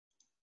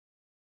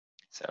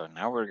So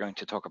now we're going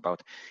to talk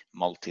about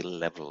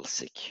multi-level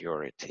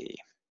security.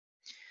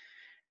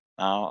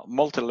 Now,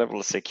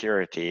 multi-level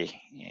security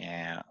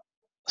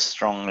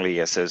strongly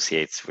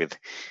associates with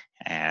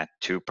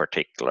two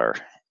particular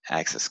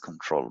access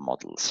control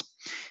models.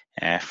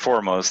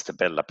 Foremost, the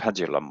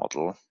Bella-Padula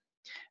model,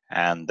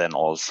 and then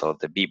also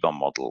the BIBA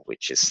model,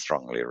 which is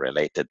strongly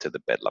related to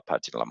the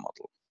Bella-Padula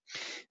model.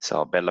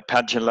 So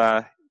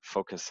Bella-Padula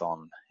focus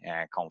on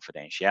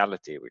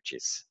confidentiality, which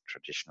is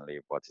traditionally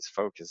what is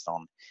focused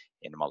on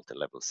in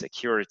multi-level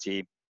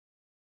security,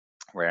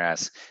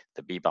 whereas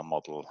the BIBA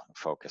model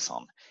focus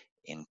on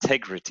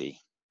integrity,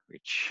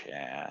 which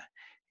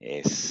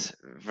is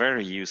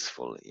very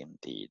useful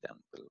indeed, and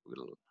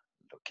we'll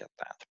look at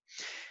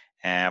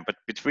that. But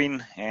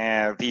between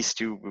these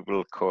two, we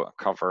will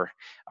cover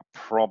a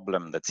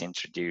problem that's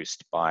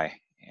introduced by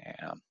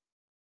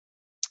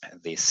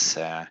this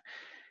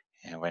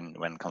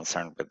when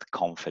concerned with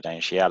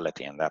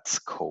confidentiality, and that's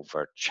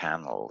covert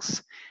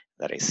channels.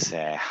 That is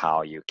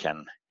how you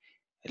can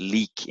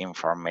leak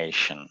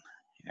information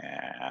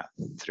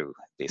through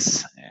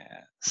this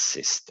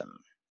system,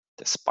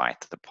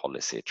 despite the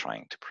policy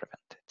trying to prevent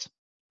it.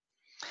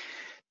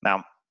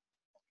 Now,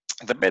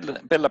 the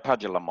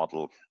Bella-Padula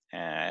model,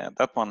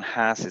 that one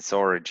has its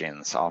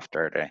origins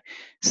after the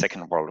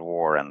Second World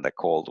War and the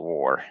Cold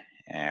War,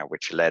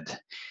 which led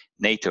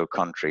NATO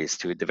countries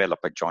to develop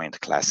a joint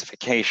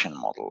classification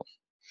model.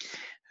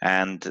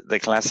 And the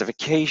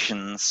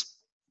classifications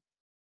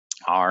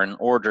are an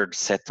ordered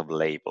set of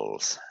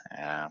labels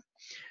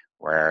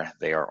where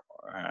they are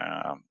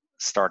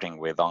starting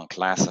with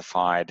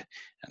unclassified,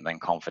 and then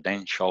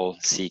confidential,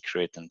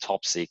 secret, and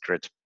top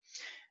secret.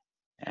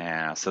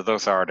 So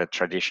those are the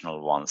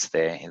traditional ones.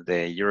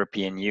 The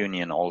European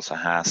Union also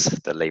has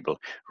the label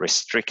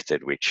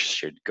restricted, which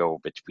should go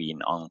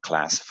between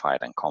unclassified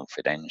and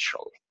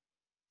confidential.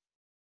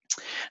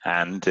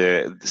 And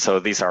so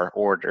these are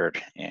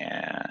ordered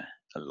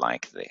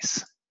like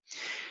this.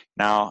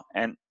 Now,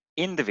 an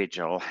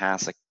individual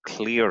has a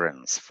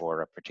clearance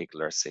for a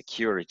particular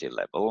security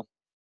level.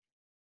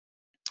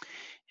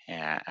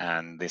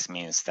 And this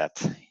means that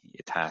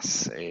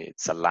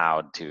it's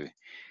allowed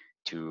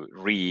to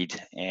read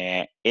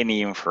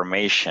any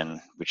information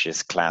which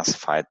is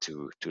classified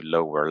to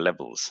lower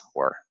levels,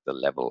 or the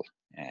level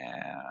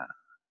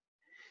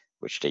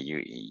which the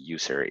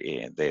user,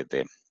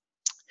 the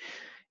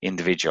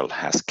individual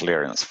has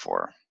clearance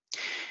for.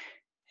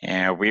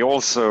 We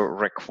also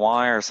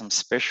require some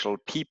special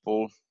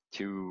people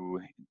to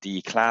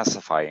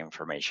declassify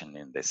information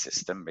in this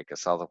system,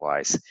 because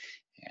otherwise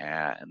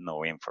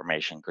no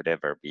information could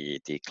ever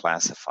be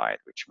declassified,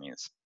 which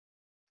means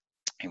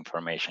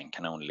information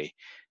can only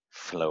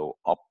flow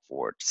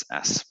upwards,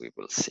 as we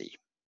will see.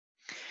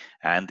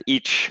 And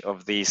each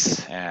of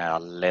these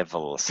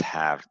levels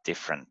have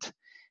different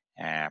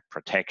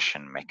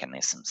protection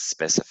mechanisms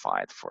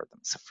specified for them.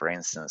 So for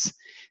instance,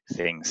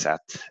 things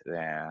at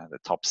the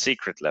top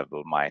secret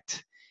level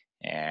might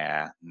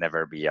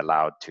never be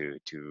allowed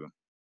to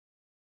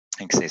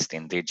exist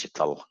in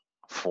digital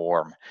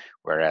form,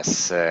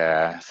 whereas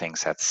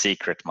things at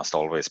secret must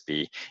always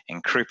be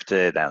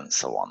encrypted, and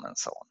so on and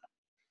so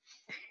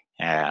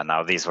on.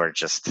 Now these were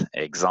just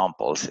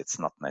examples. It's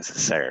not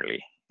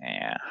necessarily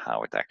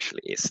how it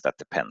actually is. That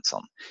depends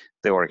on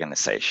the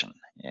organization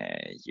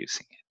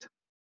using it.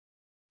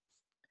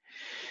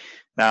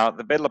 Now,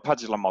 the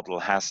Bella-Padula model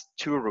has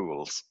two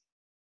rules.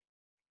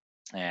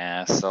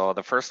 So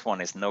the first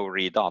one is no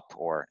read up,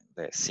 or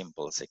the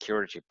simple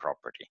security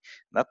property.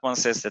 That one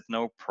says that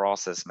no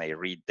process may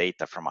read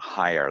data from a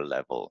higher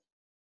level.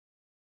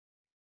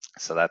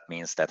 So that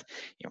means that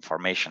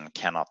information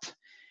cannot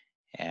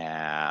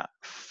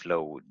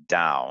flow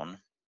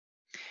down.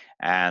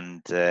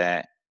 And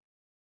the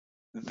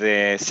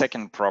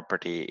second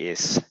property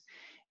is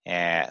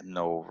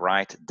no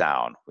write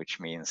down,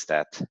 which means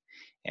that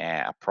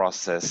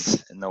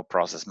no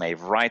process may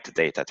write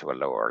data to a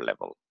lower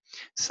level.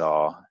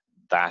 So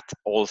that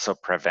also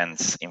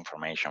prevents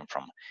information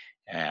from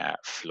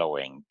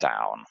flowing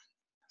down.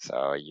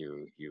 So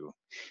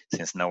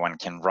since no one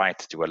can write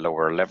to a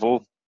lower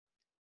level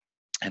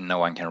and no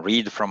one can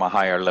read from a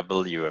higher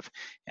level, you have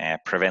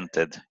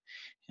prevented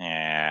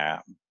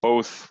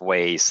both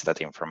ways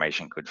that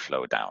information could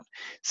flow down.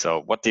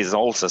 So what this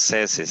also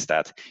says is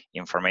that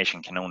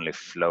information can only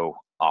flow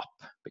up,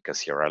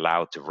 because you're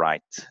allowed to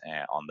write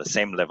on the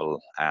same level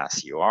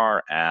as you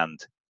are and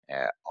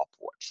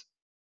upwards.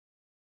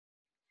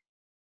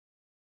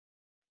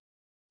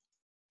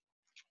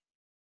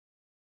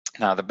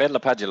 Now, the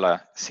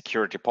Bella-Padula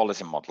security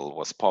policy model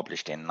was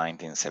published in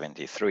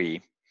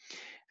 1973,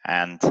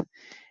 and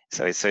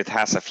so it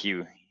has a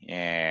few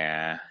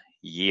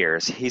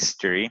years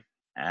history,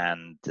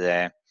 and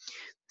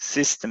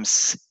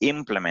systems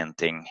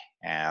implementing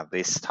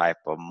this type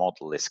of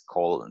model is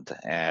called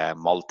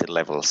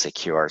multi-level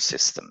secure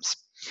systems.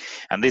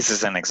 And this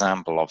is an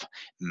example of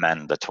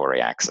mandatory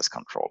access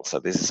control. So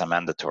this is a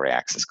mandatory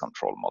access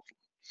control model.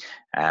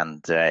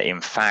 And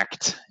in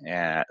fact,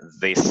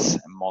 this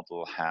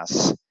model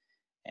has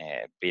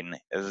been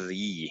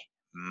the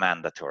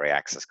mandatory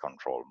access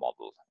control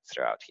model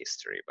throughout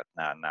history, but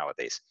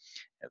nowadays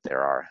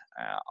there are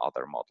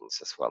other models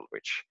as well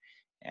which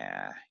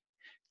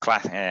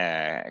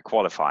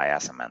qualify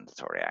as a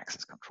mandatory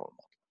access control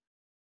model.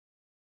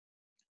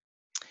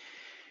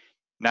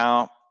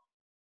 Now,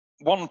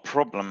 one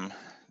problem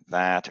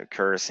that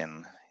occurs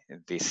in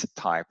this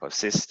type of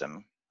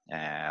system,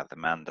 the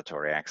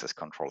mandatory access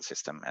control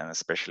system, and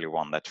especially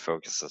one that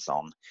focuses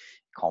on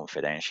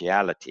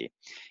confidentiality,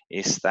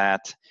 is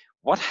that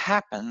what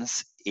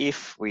happens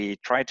if we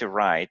try to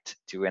write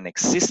to an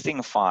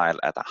existing file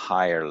at a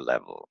higher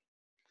level?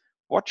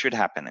 What should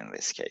happen in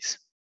this case?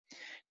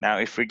 Now,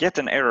 if we get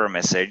an error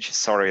message,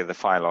 sorry, the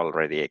file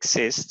already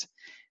exists,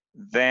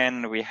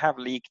 then we have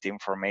leaked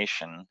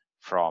information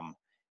from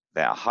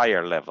the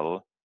higher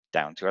level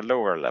down to a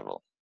lower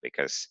level,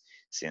 because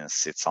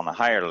since it's on a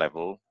higher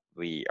level,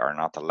 we are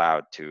not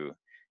allowed to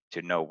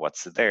know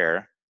what's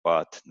there,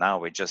 but now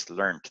we just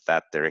learned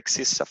that there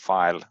exists a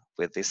file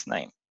with this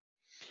name.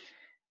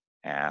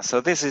 So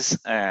this is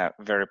a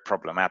very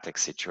problematic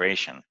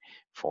situation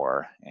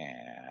for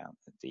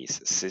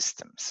these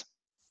systems.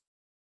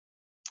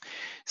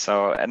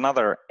 So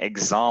another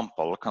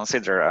example,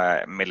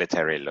 consider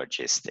military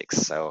logistics.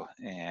 So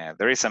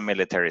there is a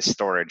military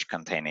storage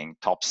containing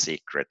top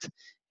secret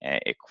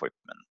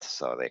equipment.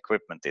 So the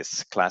equipment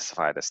is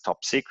classified as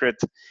top secret,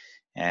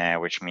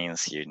 which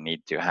means you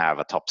need to have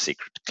a top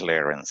secret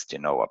clearance to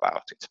know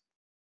about it.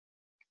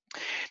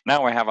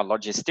 Now I have a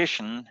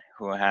logistician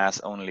who has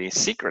only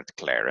secret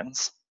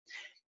clearance.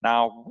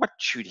 Now, what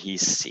should he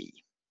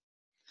see?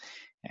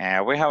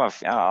 We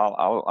have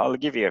I'll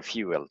give you a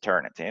few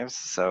alternatives.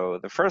 So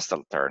the first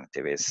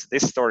alternative is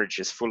this storage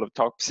is full of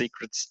top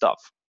secret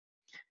stuff.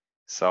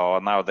 So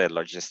now the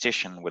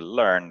logistician will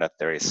learn that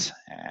there is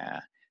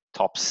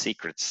top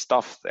secret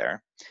stuff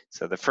there.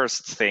 So the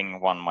first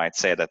thing one might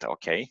say that,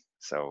 okay,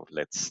 so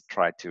let's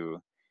try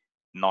to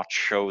not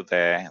show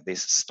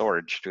this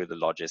storage to the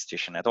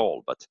logistician at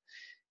all, but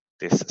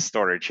this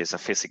storage is a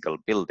physical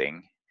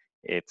building.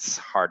 It's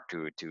hard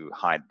to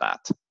hide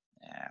that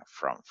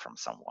from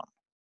someone.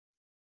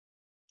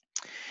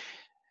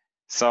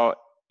 So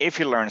if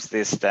he learns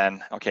this,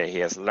 then okay, he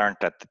has learned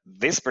that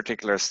this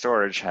particular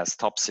storage has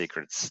top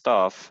secret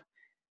stuff,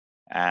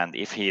 and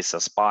if he is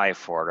a spy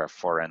for a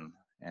foreign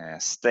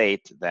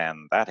state,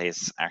 then that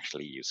is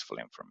actually useful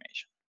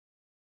information.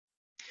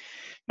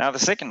 Now the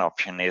second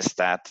option is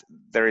that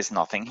there is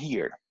nothing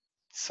here.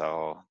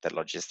 So the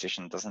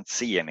logistician doesn't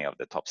see any of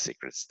the top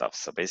secret stuff.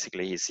 So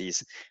basically he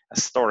sees a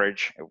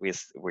storage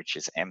which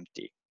is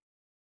empty.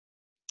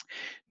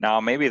 Now,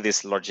 maybe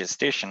this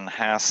logistician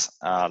has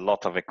a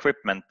lot of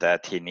equipment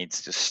that he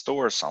needs to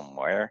store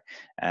somewhere.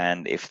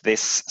 And if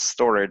this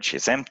storage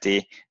is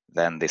empty,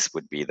 then this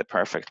would be the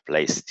perfect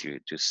place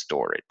to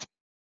store it.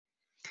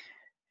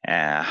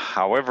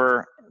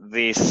 However,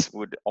 this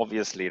would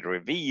obviously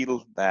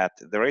reveal that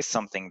there is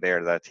something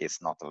there that he's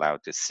not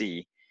allowed to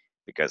see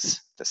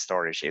because the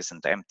storage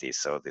isn't empty,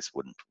 so this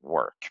wouldn't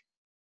work.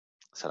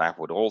 So that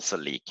would also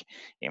leak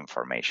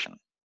information.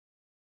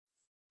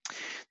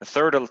 The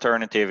third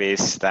alternative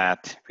is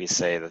that we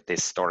say that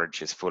this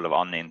storage is full of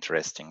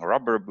uninteresting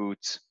rubber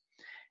boots,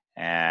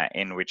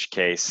 in which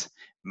case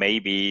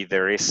maybe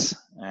there is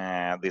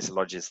this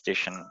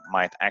logistician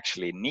might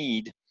actually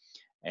need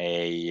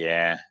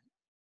a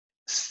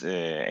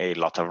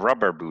lot of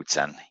rubber boots,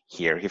 and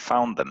here he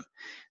found them.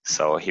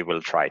 So he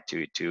will try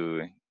to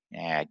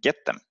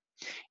get them,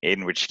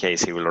 in which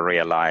case he will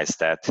realize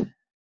that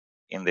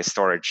in the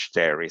storage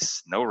there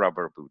is no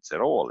rubber boots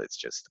at all, it's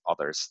just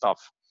other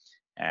stuff.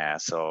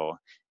 So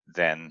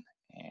then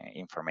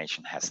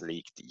information has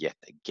leaked yet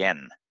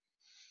again.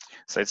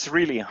 So it's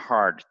really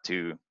hard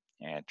to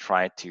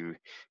try to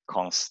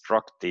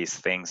construct these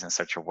things in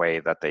such a way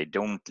that they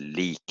don't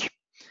leak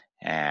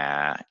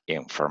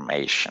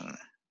information.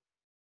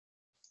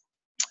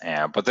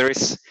 But there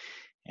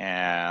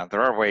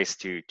are ways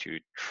to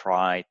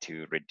try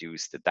to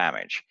reduce the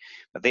damage.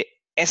 But the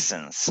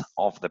essence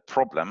of the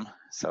problem,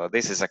 so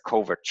this is a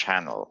covert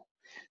channel.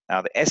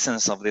 Now, the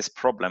essence of this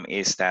problem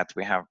is that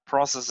we have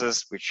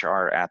processes which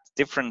are at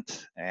different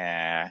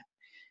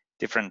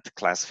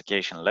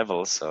classification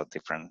levels, so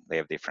they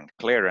have different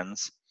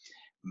clearance,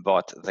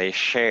 but they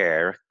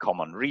share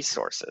common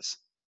resources.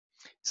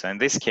 So in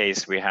this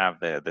case, we have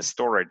the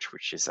storage,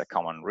 which is a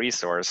common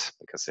resource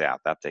because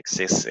that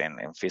exists in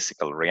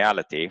physical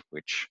reality,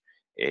 which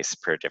is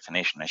per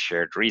definition a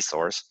shared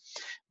resource.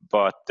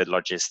 But the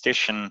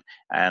logistician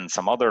and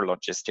some other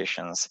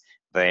logisticians,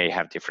 they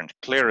have different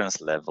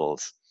clearance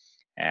levels.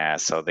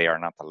 So they are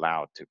not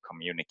allowed to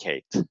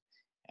communicate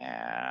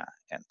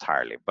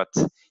entirely. But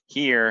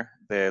here,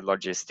 the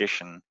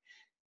logistician,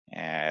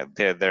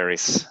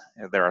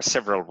 there are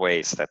several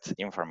ways that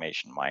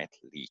information might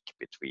leak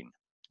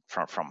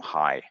from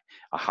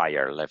a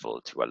higher level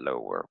to a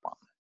lower one.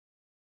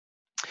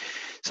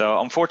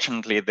 So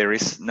unfortunately, there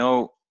is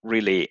no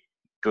really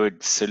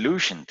good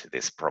solution to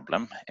this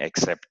problem,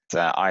 except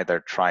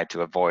either try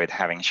to avoid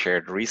having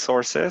shared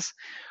resources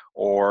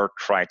or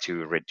try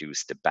to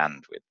reduce the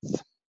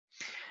bandwidth.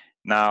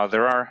 Now,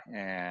 there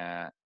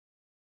are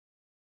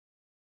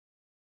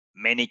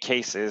many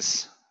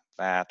cases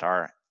that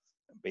are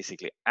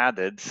basically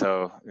added,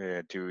 so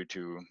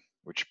to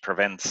which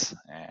prevents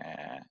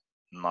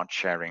not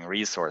sharing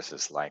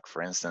resources. Like,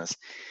 for instance,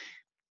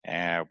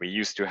 we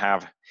used to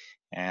have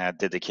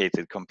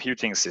dedicated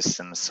computing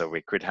systems, so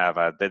we could have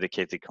a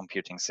dedicated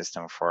computing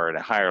system for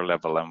the higher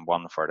level and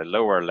one for the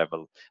lower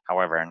level.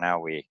 However, now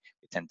we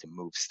tend to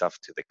move stuff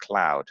to the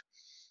cloud,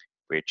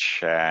 which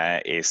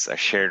is a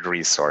shared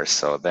resource.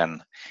 So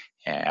then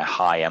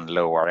high and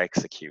low are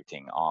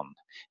executing on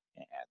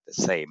the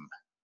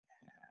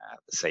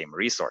same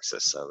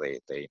resources. So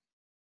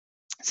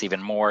it's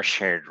even more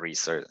shared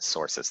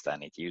resources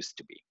than it used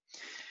to be.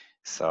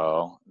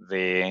 So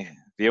the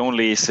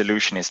only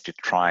solution is to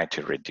try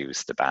to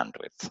reduce the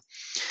bandwidth.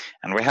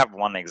 And we have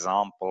one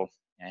example,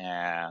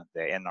 the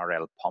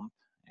NRL pump,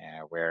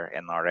 where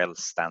NRL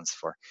stands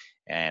for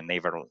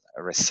Naval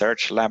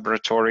Research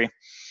Laboratory.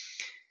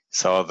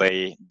 So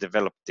they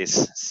developed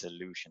this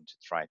solution to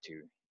try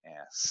to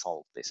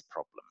solve this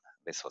problem.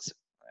 This was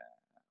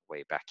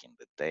way back in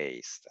the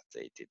days that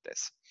they did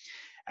this.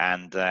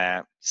 And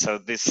so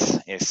this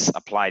is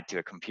applied to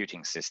a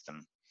computing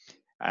system.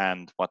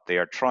 And what they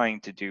are trying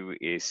to do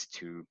is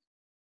to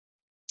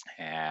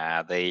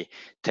they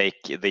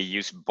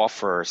use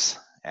buffers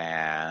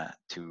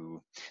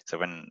to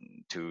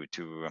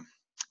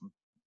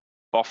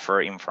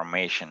buffer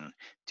information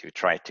to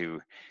try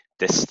to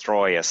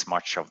destroy as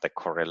much of the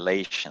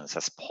correlations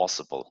as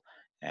possible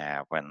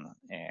when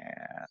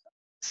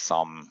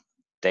some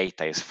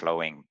data is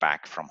flowing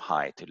back from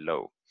high to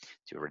low,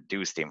 to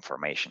reduce the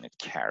information it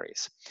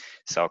carries.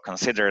 So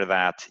consider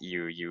that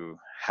you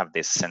have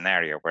this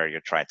scenario where you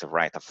try to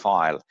write a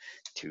file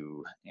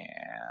to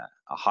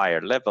a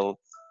higher level,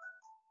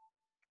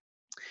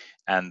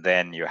 and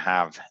then you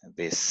have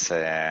this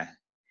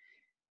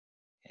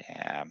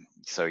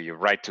so you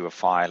write to a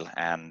file,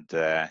 and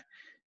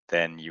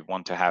then you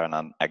want to have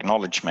an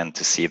acknowledgement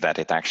to see that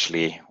it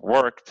actually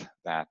worked,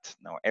 that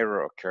no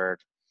error occurred.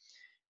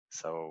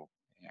 So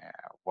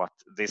what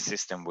this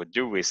system would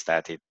do is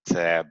that it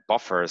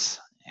buffers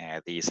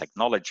these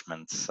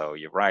acknowledgements. So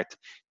you write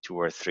 2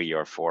 or 3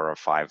 or 4 or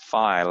 5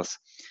 files,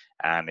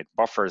 and it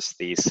buffers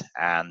these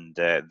and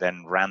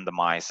then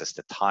randomizes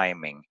the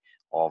timing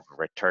of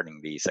returning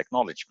these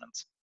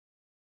acknowledgements.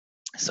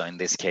 So in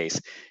this case,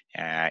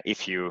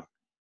 if you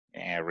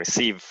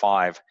receive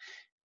 5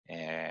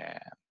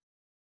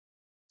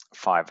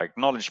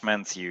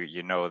 acknowledgements,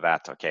 you know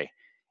that, okay,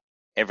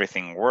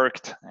 everything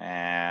worked,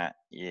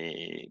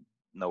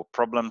 no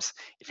problems.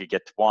 If you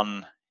get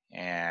one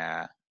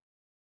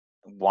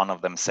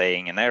of them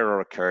saying an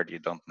error occurred, you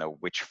don't know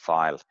which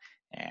file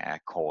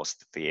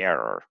caused the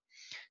error.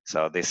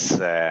 So this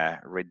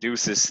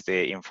reduces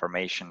the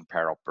information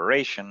per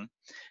operation.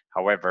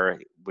 However,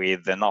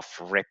 with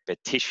enough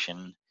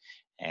repetition,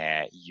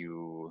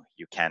 you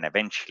can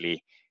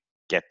eventually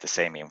get the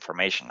same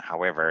information.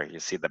 However, you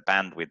see the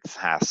bandwidth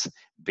has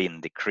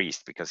been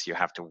decreased because you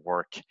have to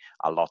work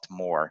a lot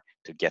more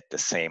to get the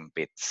same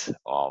bits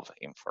of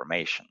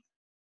information.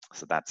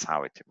 So that's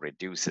how it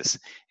reduces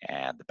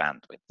the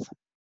bandwidth.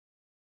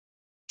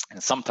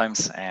 And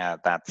sometimes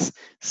that's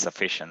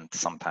sufficient,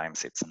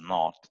 sometimes it's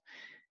not.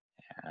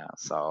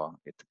 So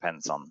it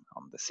depends on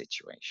the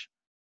situation.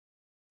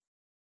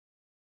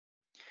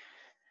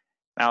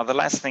 Now, the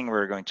last thing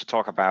we're going to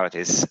talk about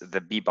is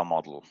the BIBA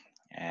model,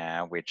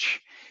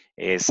 which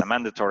is a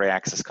mandatory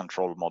access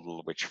control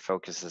model which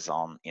focuses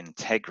on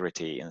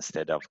integrity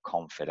instead of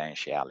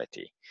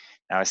confidentiality.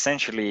 Now,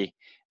 essentially,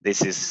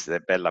 this is the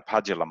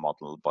Bella-Padula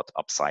model, but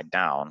upside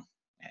down.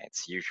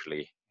 It's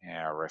usually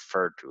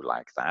referred to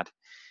like that.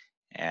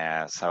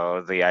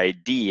 So the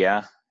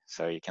idea,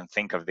 so you can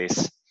think of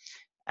this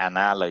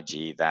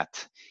analogy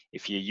that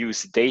if you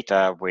use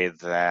data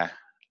with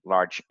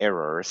large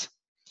errors,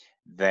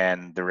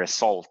 then the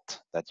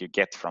result that you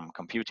get from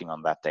computing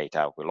on that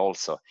data will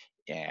also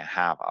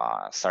have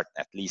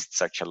at least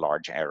such a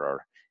large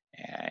error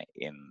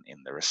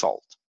in the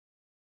result.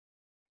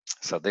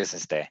 So this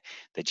is the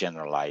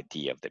general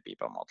idea of the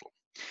BIBA model.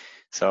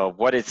 So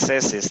what it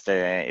says is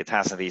that it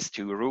has these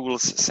 2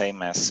 rules,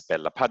 same as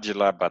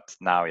Bella-Padula, but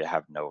now you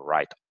have no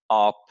write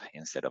up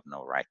instead of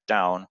no write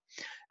down,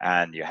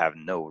 and you have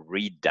no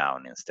read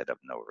down instead of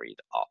no read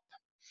up.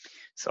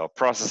 So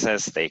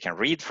processes, they can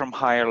read from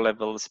higher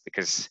levels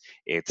because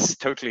it's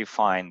totally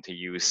fine to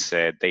use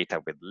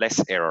data with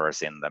less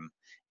errors in them.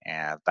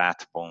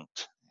 That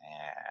won't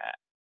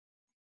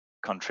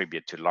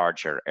contribute to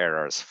larger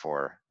errors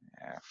for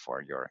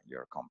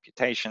your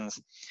computations,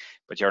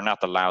 but you're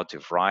not allowed to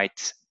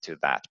write to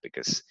that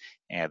because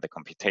the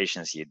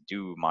computations you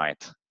do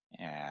might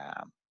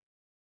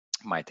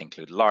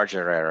include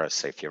larger errors.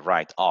 So if you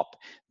write up,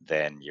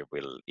 then you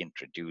will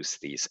introduce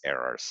these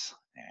errors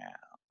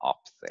up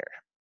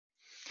there.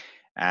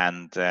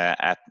 And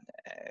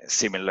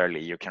similarly,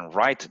 you can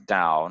write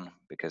down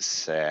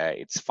because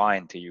it's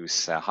fine to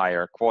use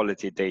higher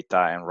quality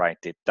data and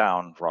write it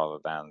down rather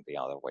than the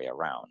other way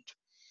around.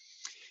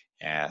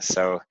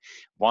 So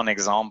one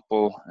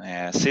example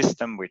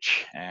system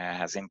which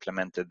has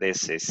implemented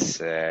this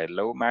is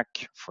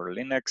Lomac for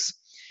Linux.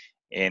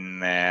 In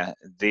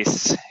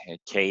this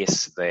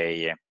case,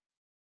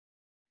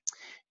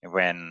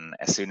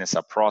 as soon as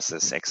a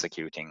process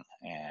executing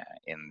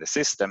in the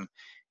system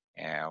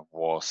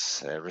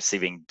was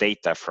receiving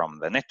data from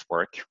the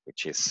network,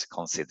 which is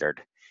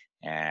considered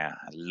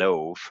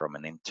low from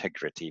an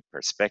integrity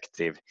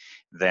perspective,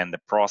 then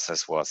the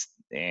process was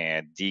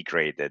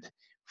degraded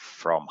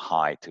from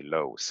high to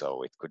low.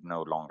 So it could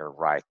no longer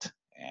write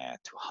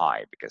to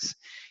high, because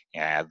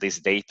this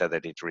data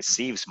that it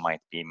receives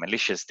might be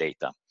malicious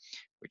data,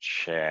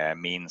 which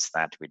means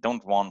that we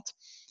don't want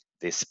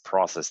this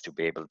process to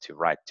be able to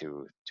write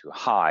to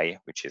high,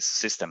 which is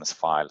systems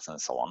files and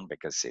so on,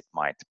 because it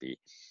might be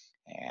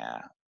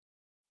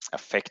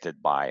affected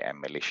by a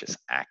malicious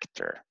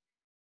actor.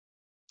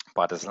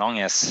 But as long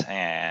as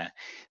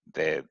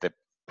the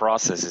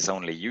process is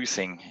only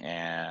using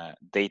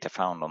data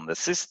found on the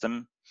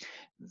system,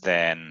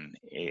 then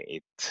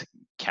it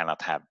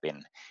cannot have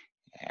been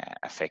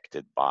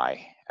affected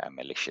by a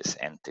malicious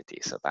entity.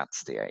 So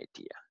that's the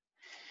idea.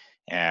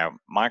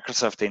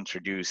 Microsoft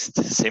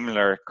introduced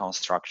similar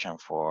construction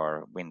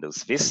for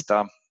Windows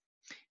Vista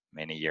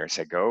many years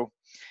ago,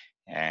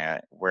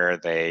 where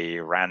they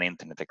ran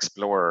Internet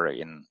Explorer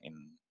on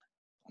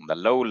the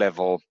low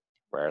level,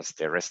 whereas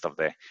the rest of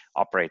the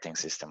operating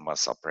system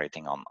was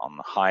operating on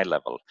a high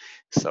level.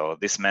 So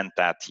this meant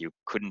that you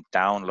couldn't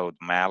download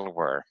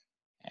malware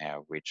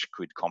which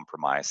could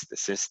compromise the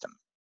system.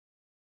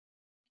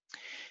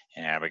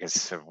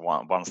 Because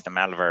once the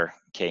malware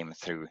came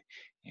through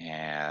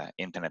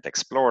Internet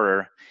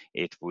Explorer,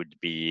 it would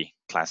be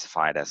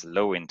classified as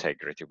low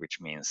integrity,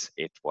 which means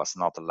it was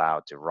not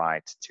allowed to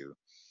write to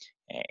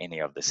any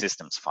of the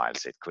systems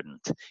files. It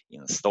couldn't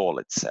install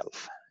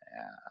itself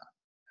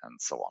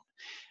and so on.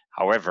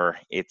 However,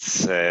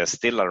 it's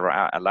still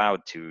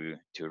allowed to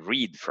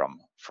read from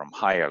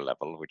higher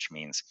level, which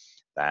means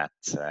that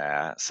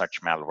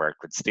such malware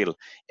could still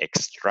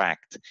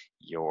extract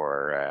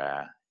your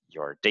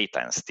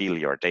data and steal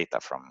your data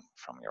from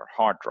your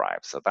hard drive.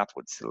 So that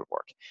would still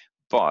work,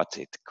 but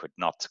it could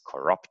not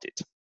corrupt it.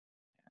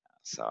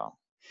 So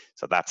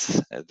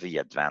that's the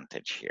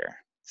advantage here.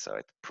 So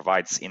it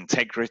provides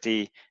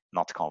integrity,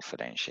 not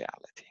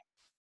confidentiality.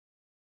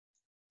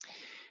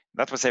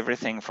 That was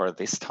everything for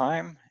this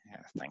time.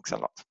 Thanks a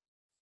lot.